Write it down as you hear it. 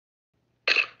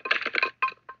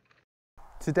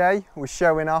Today we're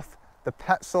showing off the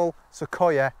Petzl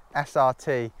Sequoia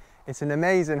SRT. It's an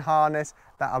amazing harness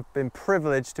that I've been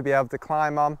privileged to be able to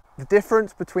climb on. The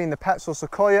difference between the Petzl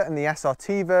Sequoia and the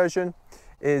SRT version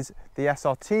is the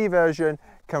SRT version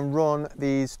can run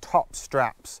these top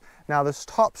straps. Now the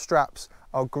top straps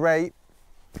are great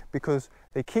because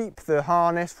they keep the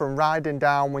harness from riding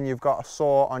down when you've got a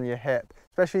saw on your hip,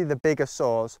 especially the bigger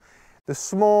saws. The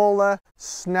smaller,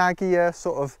 snaggier,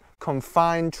 sort of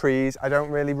confined trees, I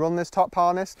don't really run this top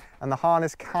harness, and the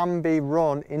harness can be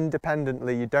run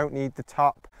independently. You don't need the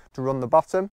top to run the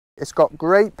bottom. It's got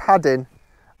great padding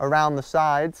around the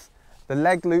sides. The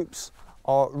leg loops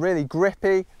are really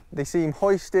grippy. They seem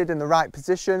hoisted in the right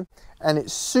position, and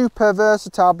it's super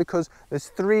versatile because there's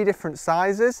 3 different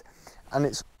sizes and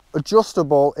it's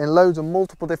adjustable in loads of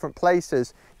multiple different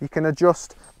places. You can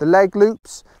adjust the leg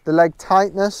loops, the leg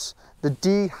tightness, the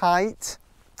D height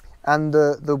and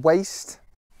the waist,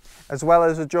 as well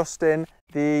as adjusting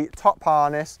the top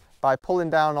harness by pulling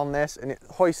down on this and it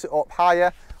hoists it up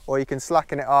higher, or you can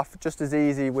slacken it off just as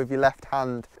easy with your left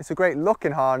hand. It's a great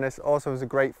looking harness, also has a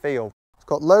great feel. It's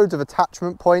got loads of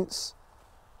attachment points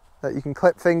that you can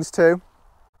clip things to.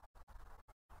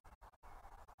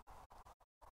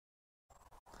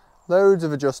 Loads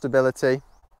of adjustability.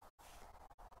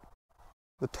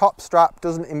 The top strap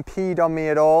doesn't impede on me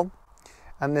at all.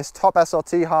 And this top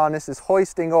SRT harness is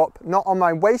hoisting up, not on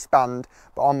my waistband,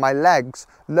 but on my legs,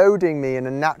 loading me in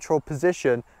a natural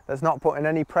position that's not putting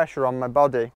any pressure on my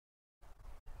body.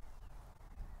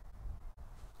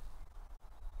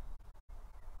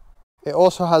 It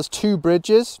also has 2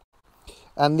 bridges,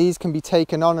 and these can be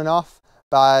taken on and off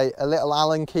by a little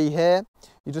Allen key here.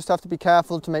 You just have to be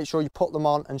careful to make sure you put them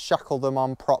on and shackle them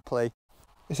on properly.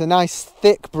 It's a nice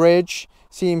thick bridge,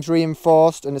 seems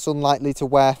reinforced, and it's unlikely to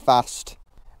wear fast.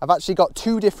 I've actually got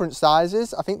 2 different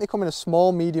sizes. I think they come in a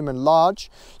small, medium and large.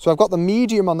 So I've got the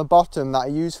medium on the bottom that I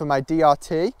use for my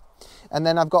DRT, and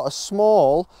then I've got a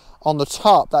small on the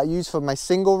top that I use for my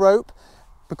single rope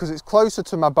because it's closer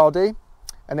to my body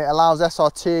and it allows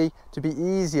SRT to be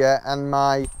easier and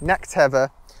my neck tether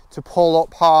to pull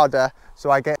up harder, so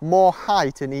I get more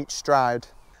height in each stride.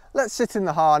 Let's sit in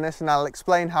the harness and I'll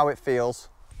explain how it feels.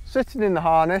 Sitting in the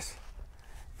harness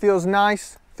feels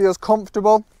nice, feels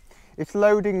comfortable. It's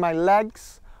loading my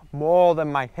legs more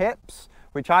than my hips,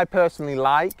 which I personally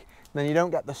like. Then you don't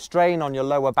get the strain on your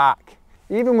lower back.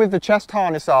 Even with the chest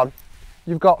harness on,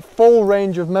 you've got full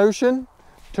range of motion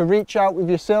to reach out with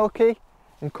your silky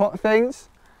and cut things.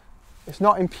 It's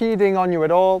not impeding on you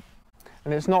at all,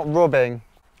 and it's not rubbing.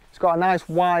 It's got a nice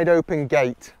wide open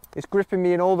gate. It's gripping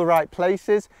me in all the right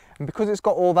places, and because it's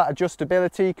got all that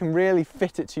adjustability, you can really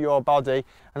fit it to your body.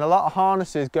 And a lot of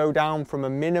harnesses go down from a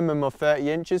minimum of 30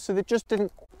 inches, so they just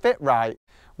didn't fit right.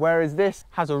 Whereas this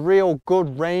has a real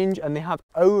good range, and they have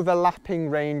overlapping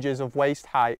ranges of waist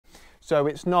height. So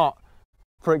it's not,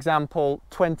 for example,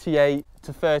 28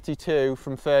 to 32,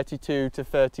 from 32 to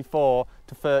 34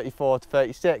 to 34 to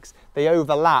 36. They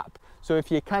overlap. So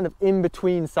if you're kind of in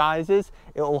between sizes,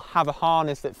 it'll have a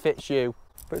harness that fits you.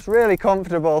 But it's really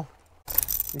comfortable.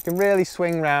 You can really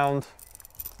swing round.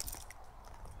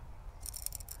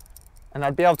 And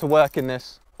I'd be able to work in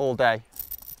this all day.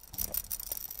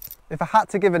 If I had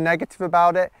to give a negative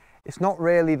about it, it's not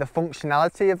really the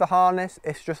functionality of the harness,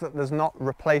 it's just that there's not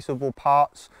replaceable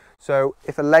parts. So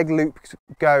if a leg loop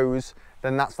goes,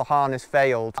 then that's the harness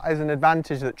failed. That is an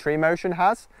advantage that Tree Motion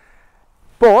has.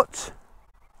 But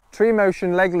Tree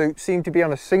Motion leg loops seem to be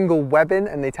on a single webbing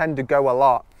and they tend to go a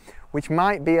lot, which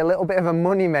might be a little bit of a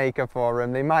money maker for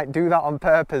them. They might do that on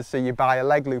purpose, so you buy a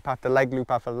leg loop after leg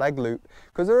loop after leg loop,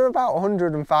 because they're about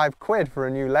 105 quid for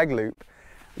a new leg loop.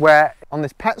 Where on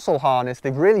this Petzl harness,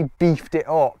 they've really beefed it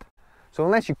up. So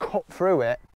unless you cut through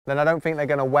it, then I don't think they're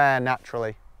going to wear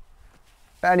naturally.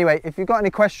 But anyway, if you've got any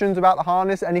questions about the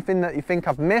harness, anything that you think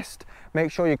I've missed,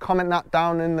 make sure you comment that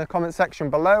down in the comment section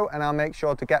below and I'll make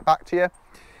sure to get back to you.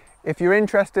 If you're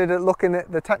interested in looking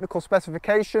at the technical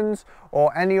specifications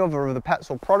or any other of the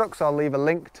Petzl products, I'll leave a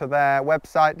link to their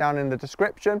website down in the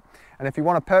description. And if you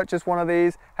want to purchase one of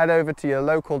these, head over to your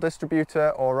local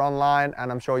distributor or online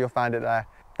and I'm sure you'll find it there.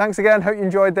 Thanks again, hope you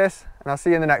enjoyed this, and I'll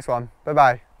see you in the next one. Bye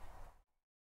bye.